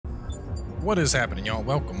What is happening, y'all?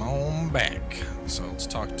 Welcome on back. So let's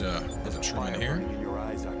talk to Brother Truman here. In your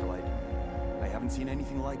eyes, Dr. Light. I haven't seen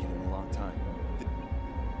anything like it in a long time.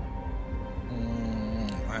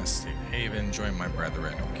 Last safe haven, join my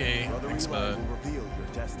brethren. Okay, thanks, bud. Reveal your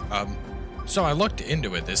destiny. So I looked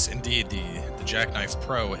into it. This indeed, the Jackknife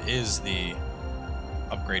Pro is the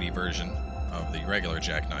upgraded version of the regular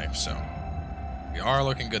Jackknife. So we are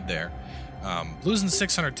looking good there. Losing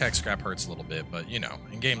 600 tech scrap hurts a little bit, but you know,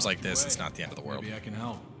 in games like this, it's not the end of the world. Maybe I can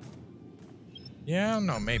help. Yeah,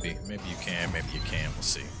 no, maybe. Maybe you can, maybe you can't. We'll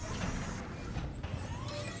see.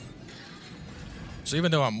 So even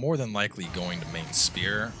though I'm more than likely going to main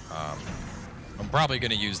spear, I'm probably going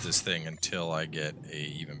to use this thing until I get a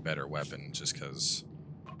even better weapon, just because.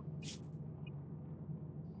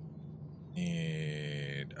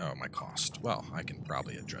 Oh, my cost. Well, I can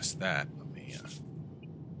probably address that. Let me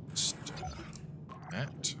just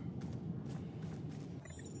that.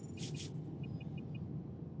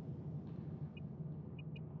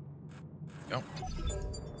 Go.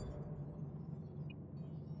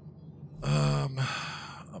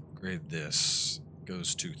 Upgrade this.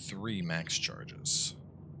 Goes to 3 max charges.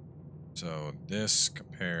 So this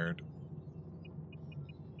compared.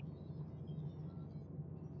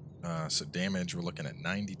 So damage, we're looking at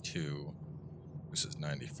 92 versus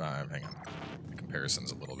 95. Hang on. The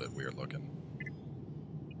comparison's a little bit weird looking.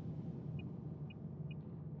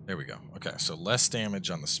 There we go. Okay, so less damage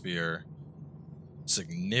on the spear.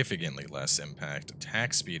 Significantly less impact.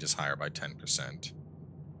 Attack speed is higher by 10%.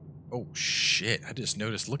 Oh shit, I just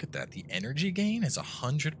noticed, look at that. The energy gain is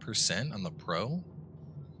 100% on the Pro?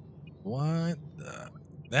 What the?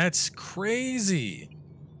 That's crazy!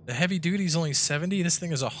 The heavy duty is only 70, this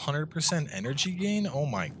thing is 100% energy gain? Oh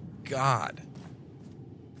my god.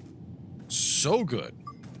 So good.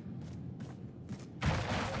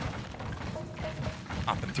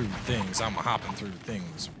 Hopping through things, I'm hopping through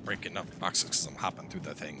things. Breaking up boxes because I'm hopping through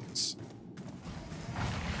the things.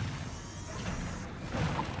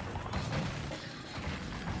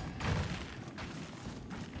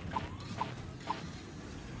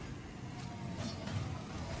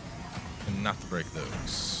 And not to break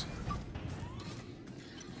those.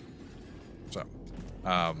 So,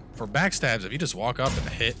 for backstabs, if you just walk up and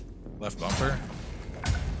hit left bumper,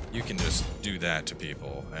 you can just do that to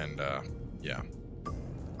people, and yeah.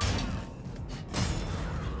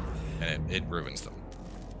 And it ruins them.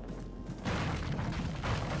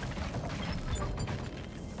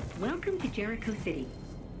 Welcome to Jericho City.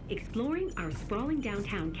 Exploring our sprawling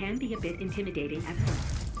downtown can be a bit intimidating at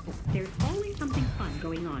first. There's always something fun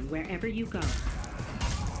going on wherever you go.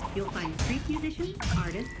 You'll find street musicians,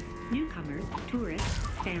 artists, newcomers, tourists,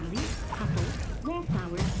 families, couples,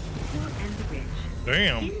 wallflowers, poor and the rich.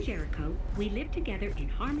 Damn. In Jericho, we live together in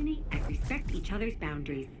harmony and respect each other's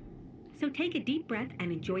boundaries. So take a deep breath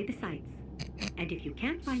and enjoy the sights. And if you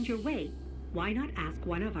can't find your way, why not ask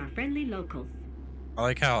one of our friendly locals? I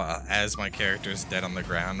like how as my character's dead on the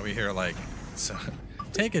ground, we hear like, so,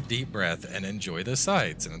 take a deep breath and enjoy the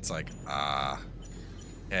sights. And it's like,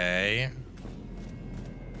 okay.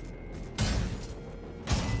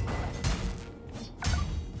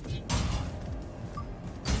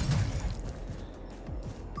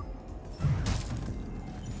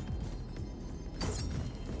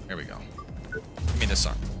 Here we go. Give me this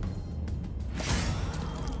up.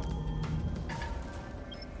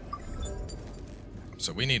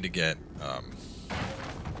 So we need to get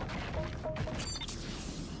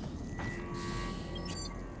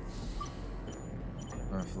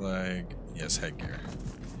rough leg, yes, headgear.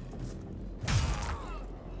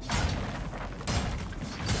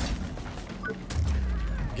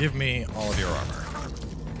 Give me all of your armor.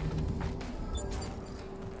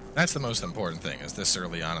 That's the most important thing, is this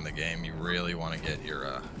early on in the game, you really want to get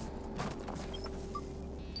your,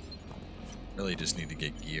 really just need to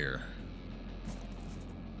get gear.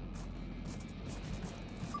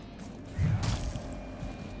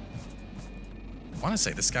 I want to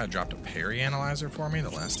say this guy dropped a parry analyzer for me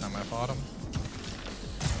the last time I fought him.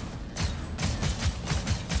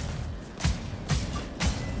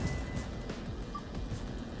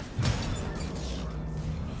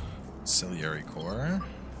 Ciliary core.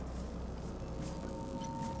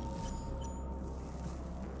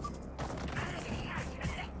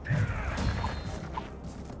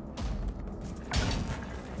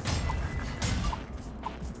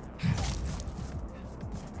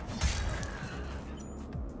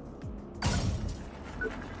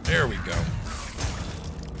 There we go.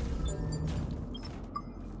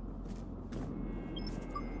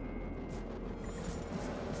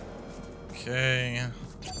 Okay.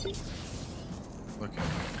 Looking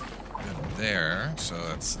good there. So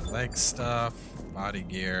that's leg stuff, body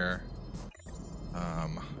gear. I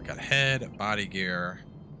got head, body gear,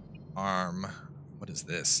 arm. What is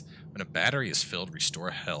this? When a battery is filled, restore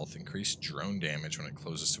health. Increase drone damage when it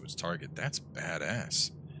closes to its target. That's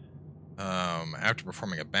badass. After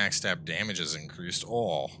performing a backstab, damage is increased.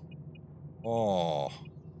 Oh.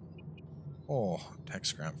 Tech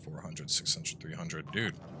scrap 400, 600, 300.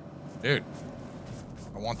 Dude.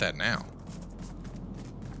 I want that now.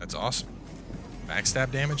 That's awesome.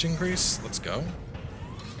 Backstab damage increase? Let's go.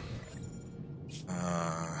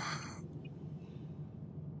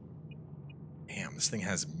 Damn, this thing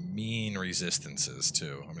has mean resistances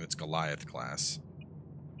too. I mean, it's Goliath class.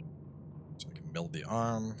 So I can build the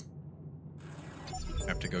arm. I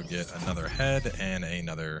have to go get another head and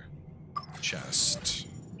another chest.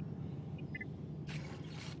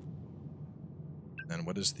 And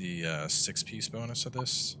what is the 6-piece bonus of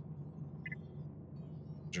this?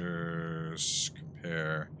 Just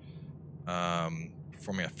compare.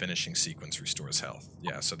 Performing a finishing sequence restores health.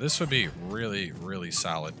 Yeah, so this would be really, really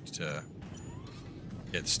solid to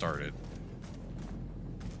get started.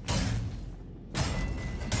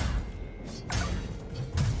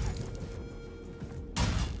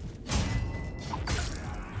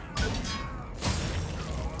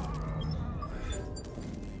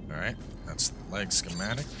 Alright, that's the leg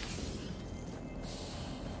schematic.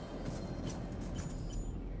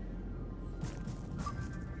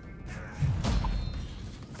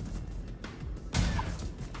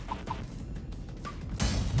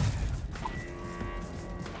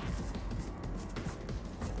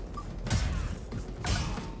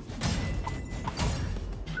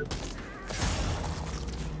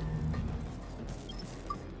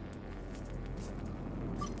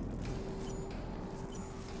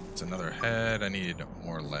 Another head. I need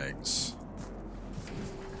more legs.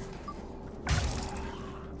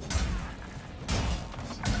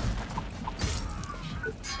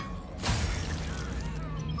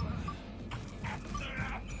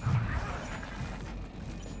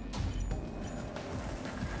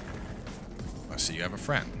 I see you have a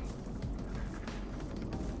friend.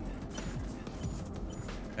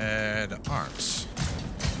 Head, arms.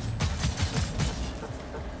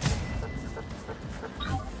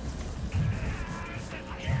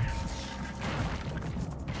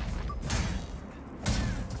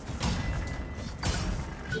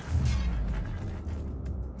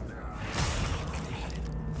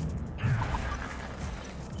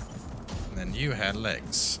 You had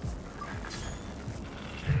legs.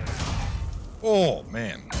 Oh,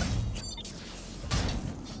 man.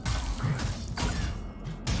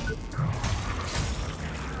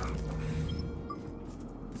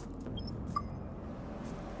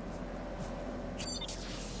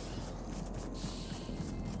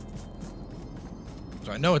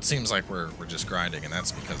 So I know it seems like we're just grinding, and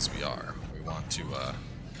that's because we are. We want to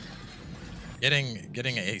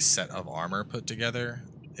getting a set of armor put together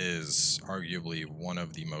is arguably one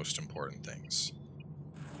of the most important things.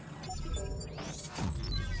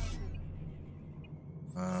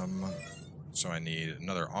 So I need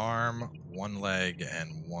another arm, one leg,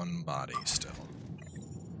 and one body still.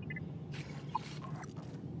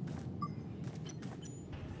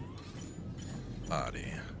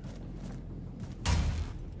 Body.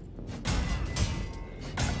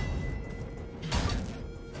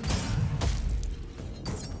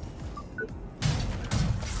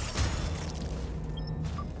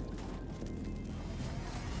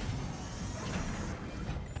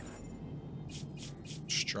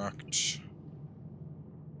 Construct.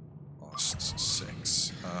 Lost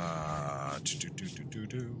 6.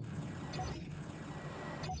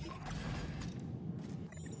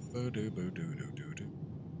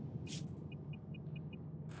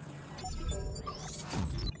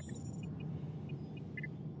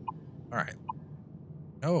 Alright.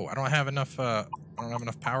 No, I don't have enough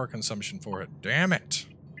power consumption for it. Damn it!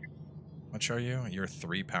 How much are you? You're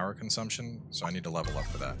 3 power consumption, so I need to level up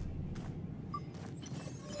for that.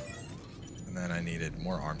 And then I needed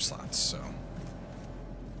more arm slots, so.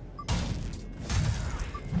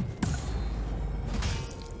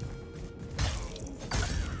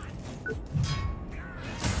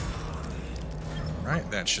 Right,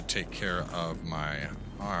 that should take care of my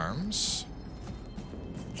arms.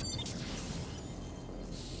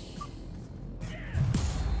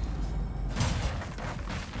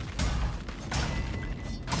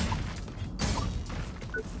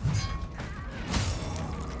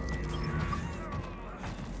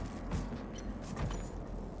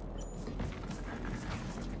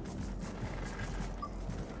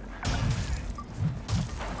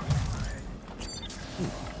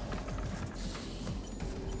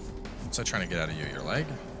 What's that trying to get out of you? Your leg?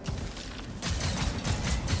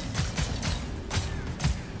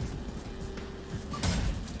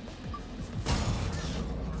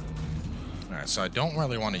 Alright, so I don't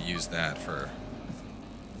really want to use that for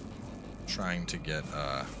trying to get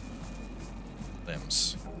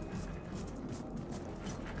limbs.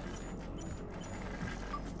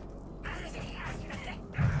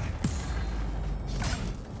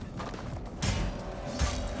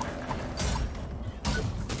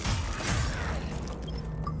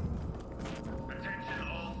 Attention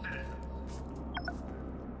all citizens.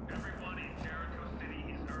 Everyone in Jericho City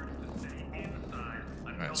is urged to stay inside.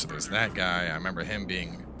 Alright, so there's that guy. I remember him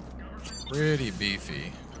being pretty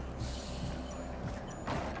beefy.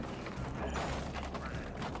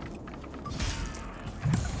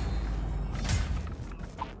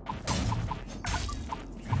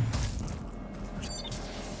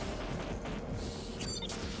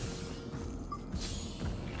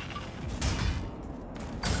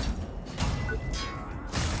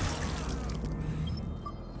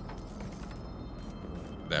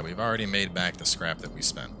 That we've already made back the scrap that we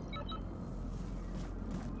spent.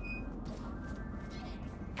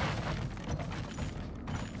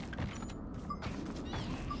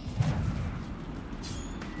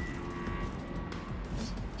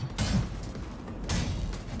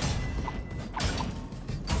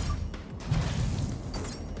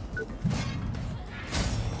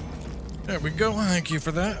 There we go. Thank you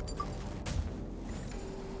for that.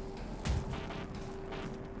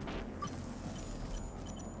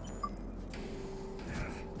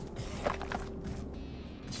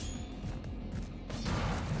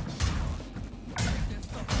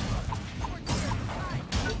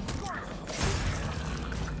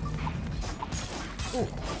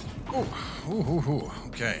 Ooh.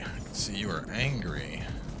 Okay, I can see you are angry.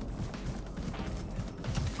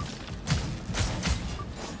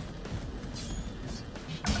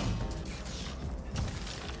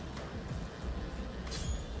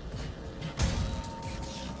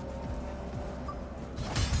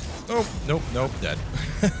 Oh, nope, dead.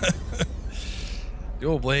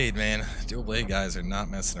 Dual blade, man. Dual blade guys are not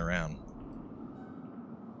messing around.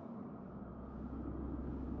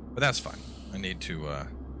 But that's fine. I need to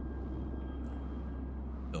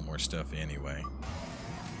build more stuff anyway.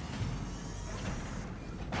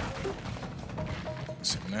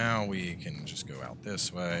 So now we can just go out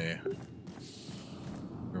this way.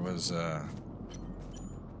 There was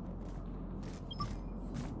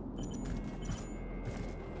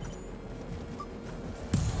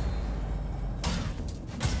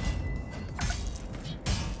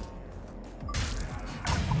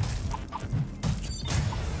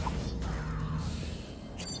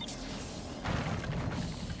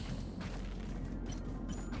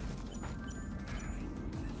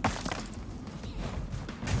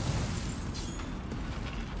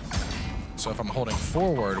so if I'm holding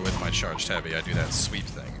forward with my charged heavy, I do that sweep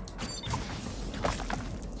thing.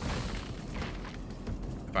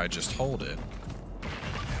 If I just hold it,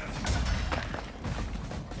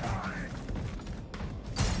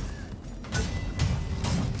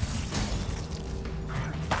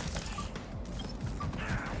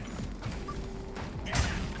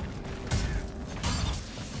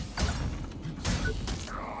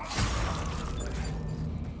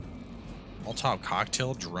 top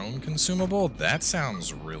cocktail drone consumable? That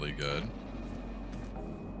sounds really good.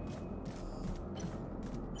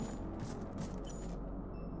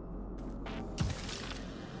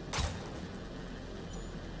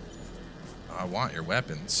 I want your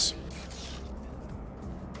weapons.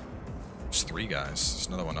 There's 3 guys. There's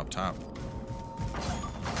another one up top.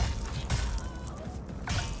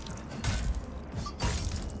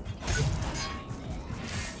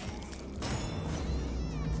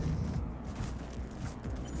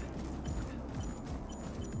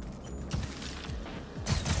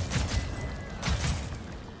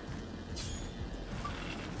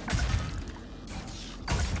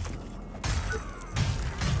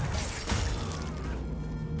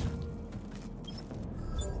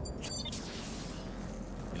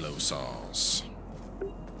 Saws.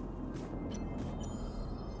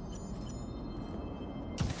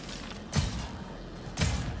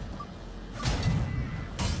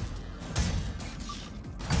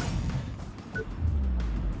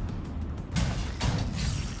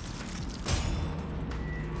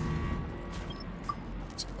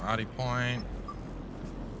 It's a body point.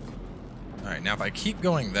 Alright, now if I keep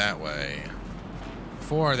going that way,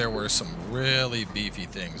 before there were some really beefy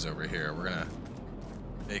things over here. We're gonna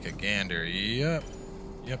take a gander. Yep.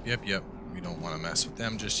 We don't want to mess with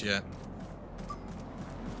them just yet.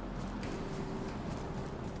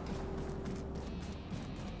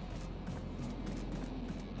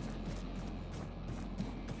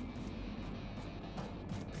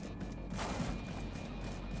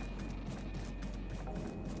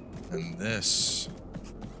 And this.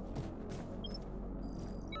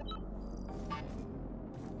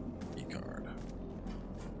 Key card.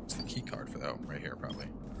 What's the key card for that? Oh, right here, probably.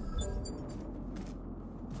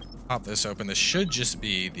 Pop this open. This should just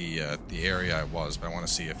be the area I was, but I want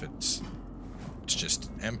to see if it's just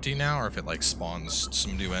empty now, or if it like spawns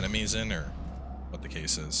some new enemies in, or what the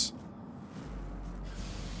case is.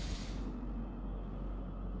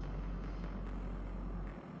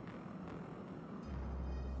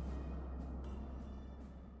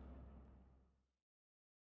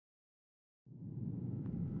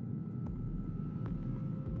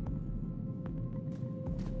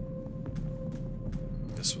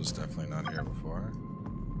 This was definitely not here before.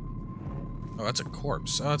 Oh, that's a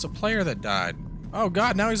corpse. Oh, it's a player that died. Oh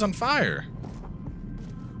god, now he's on fire.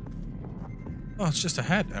 Oh, it's just a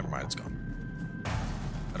head. Never mind, it's gone.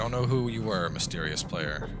 I don't know who you were, mysterious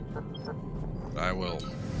player. But I will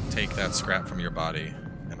take that scrap from your body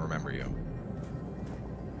and remember you.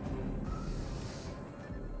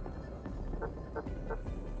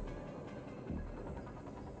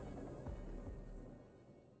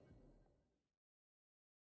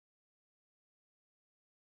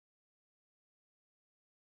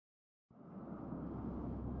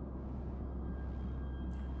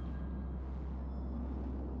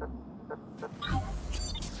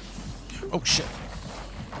 Oh shit.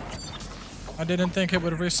 I didn't think it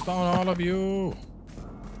would respawn all of you.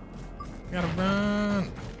 Gotta run.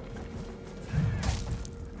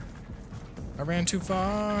 I ran too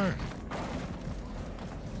far.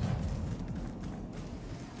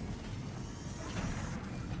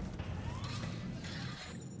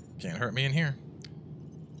 Can't hurt me in here.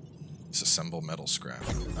 Disassemble metal scrap.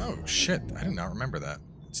 Oh shit, I did not remember that.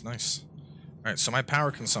 It's nice. Alright, so my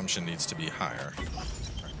power consumption needs to be higher.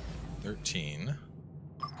 13.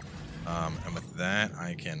 And with that,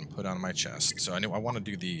 I can put on my chest. So I want to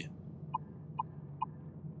do the...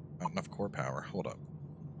 Not enough core power. Hold up.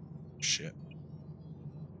 Shit.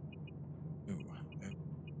 Ooh.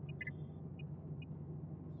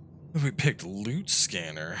 We picked loot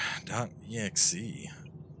scanner.exe.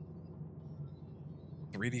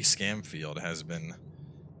 3D scan field has been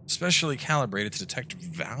specially calibrated to detect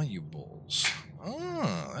valuables.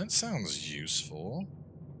 Oh, that sounds useful.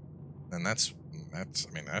 And that's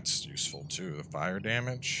useful too. The fire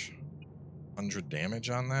damage, 100 damage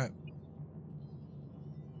on that.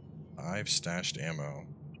 5 stashed ammo.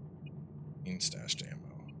 15 stashed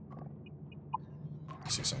ammo.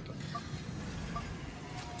 See something.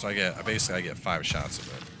 So I get 5 shots of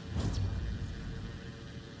it.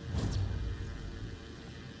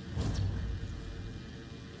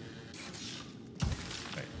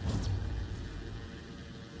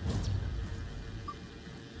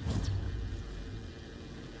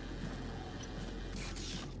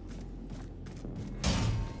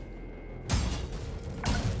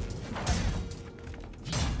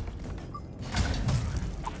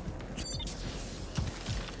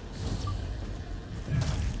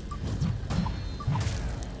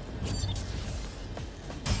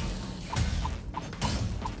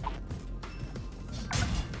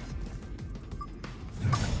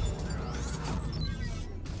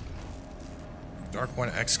 Dark One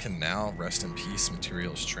X can now rest in peace.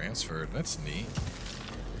 Materials transferred. That's neat.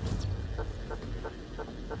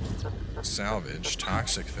 Salvage.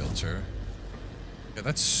 Toxic filter. Yeah,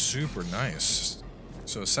 that's super nice.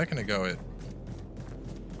 So a second ago it...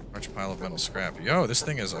 Large pile of metal scrap. Yo, this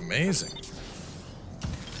thing is amazing.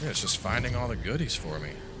 Yeah, it's just finding all the goodies for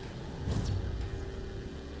me.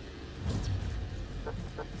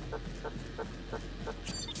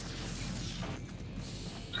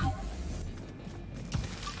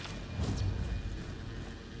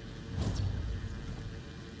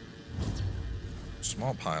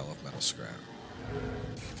 Small pile of metal scrap.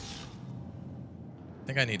 I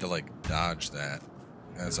think I need to like dodge that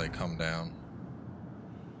as I come down.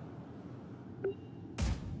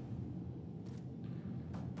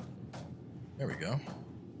 There we go.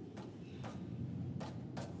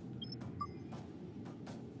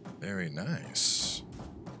 Very nice.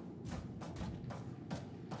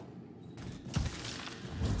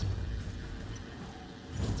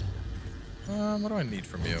 What do I need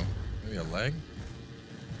from you? Maybe a leg?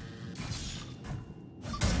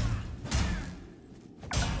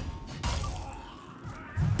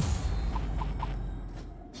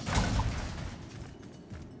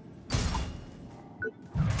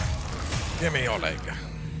 Give me your leg.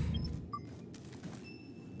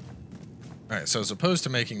 Alright, so as opposed to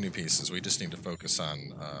making new pieces, we just need to focus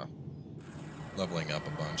on leveling up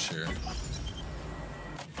a bunch here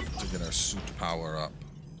to get our suit power up.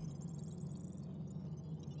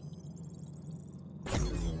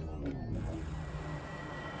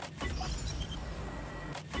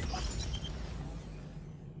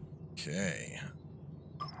 Okay.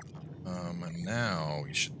 Now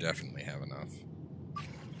we should definitely have enough.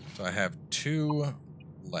 So I have 2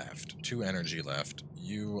 left, 2 energy left.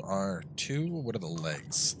 You are 2. What are the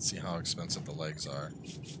legs? Let's see how expensive the legs are.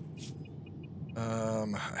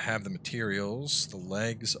 I have the materials. The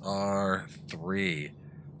legs are 3.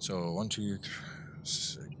 So 1, 2, 3,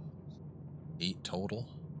 6, 8 total.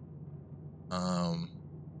 4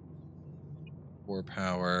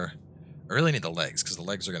 power. I really need the legs because the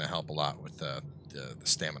legs are going to help a lot with the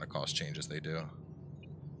stamina cost changes they do.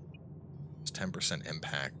 It's 10%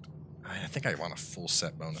 impact. I think I want a full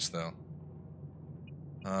set bonus though.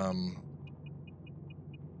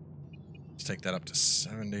 Let's take that up to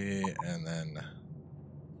 70 and then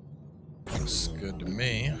looks good to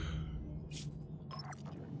me.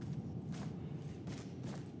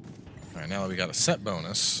 Alright, now that we got a set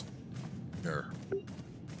bonus, we're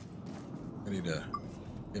ready to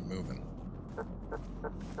get moving.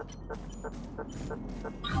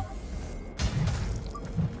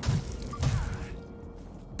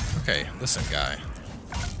 Okay, listen, guy.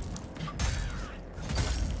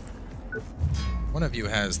 One of you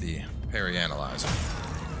has the parry analyzer.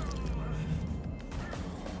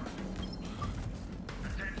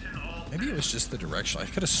 Maybe it was just the direction. I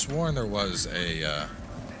could have sworn there was a...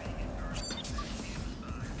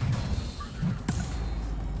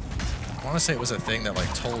 I want to say it was a thing that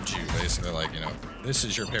like told you basically like, you know, this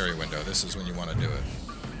is your parry window. This is when you want to do it.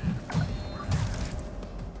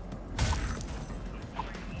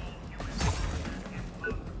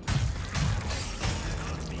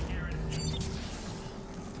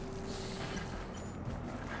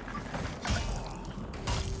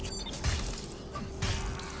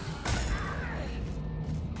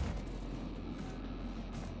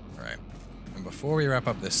 All right. And before we wrap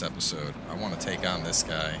up this episode, I want to take on this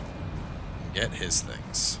guy. Get his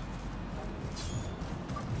things.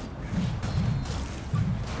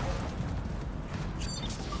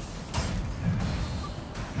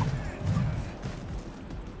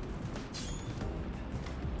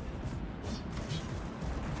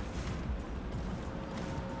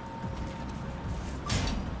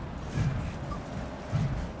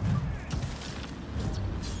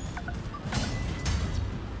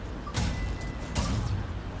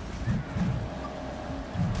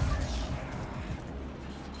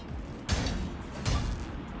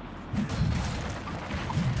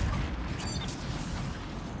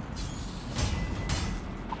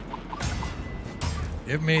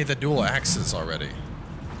 Give me the dual axes already.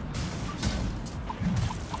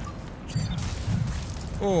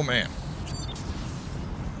 Oh, man.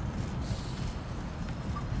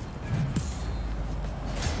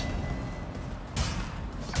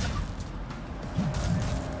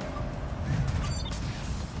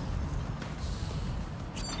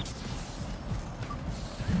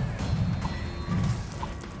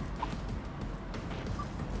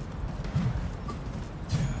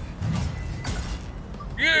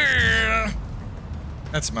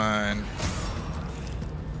 That's mine.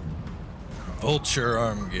 Vulture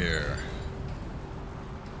arm gear.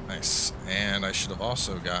 Nice. And I should have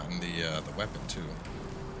also gotten the weapon too.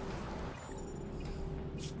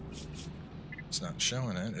 It's not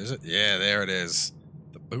showing it, is it? Yeah, there it is.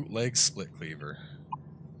 The bootleg split cleaver.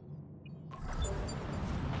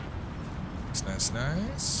 Nice, nice,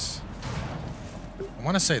 nice. I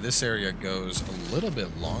want to say this area goes a little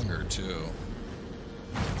bit longer too.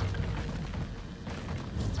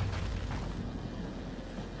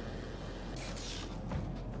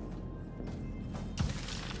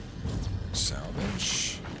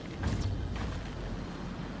 Salvage.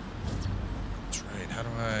 That's right. How do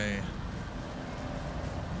I...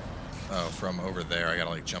 Oh, from over there, I gotta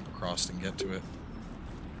like jump across and get to it.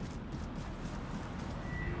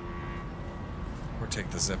 Or take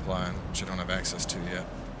the zip line, which I don't have access to yet.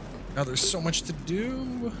 Now there's so much to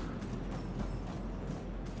do.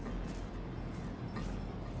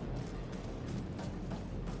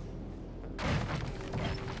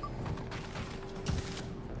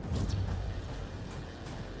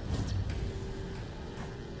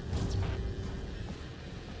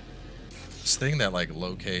 This thing that like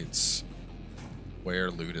locates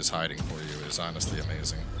where loot is hiding for you is honestly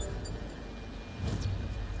amazing.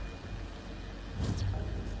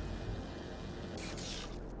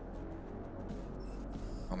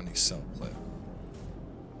 How many cell clip?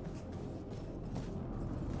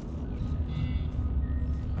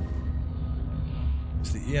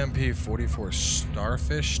 Is the EMP 44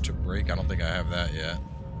 starfish to break? I don't think I have that yet.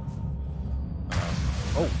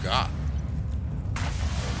 Oh god.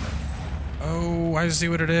 Oh, I see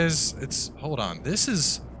what it is. It's... Hold on. This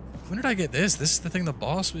is... When did I get this? This is the thing the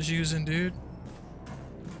boss was using, dude.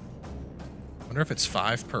 Wonder if it's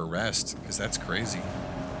 5 per rest, because that's crazy.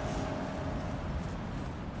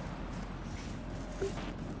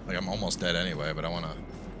 Like, I'm almost dead anyway, but I want to...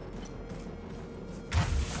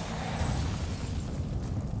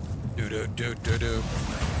 Do.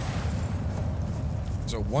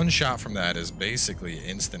 So one shot from that is basically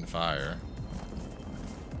instant fire.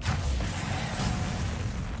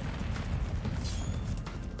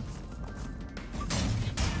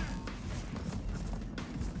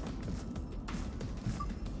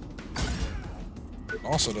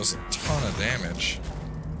 Also does a ton of damage.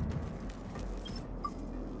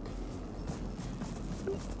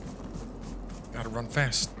 Gotta run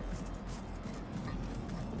fast.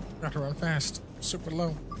 Gotta run fast. Super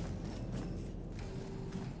low.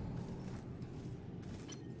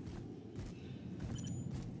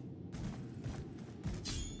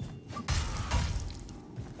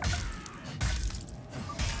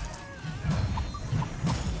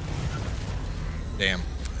 Damn.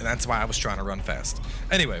 And that's why I was trying to run fast.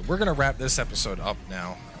 Anyway, we're going to wrap this episode up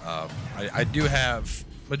now. I do have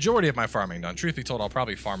majority of my farming done. Truth be told, I'll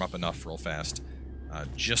probably farm up enough real fast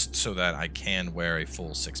just so that I can wear a full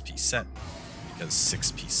 6-piece set, because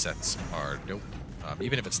 6-piece sets are dope.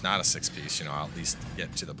 Even if it's not a 6-piece, you know, I'll at least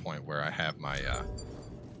get to the point where I have my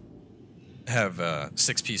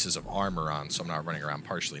 6 pieces of armor on, so I'm not running around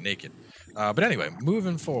partially naked. But anyway,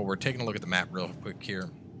 moving forward, taking a look at the map real quick here.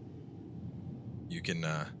 You can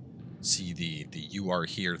see the "you are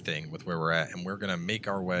here" thing with where we're at, and we're gonna make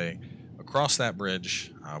our way across that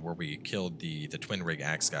bridge where we killed the twin rig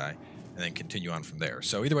axe guy, and then continue on from there.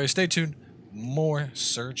 So either way, stay tuned. More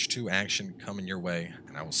Surge 2 action coming your way,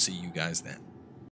 and I will see you guys then.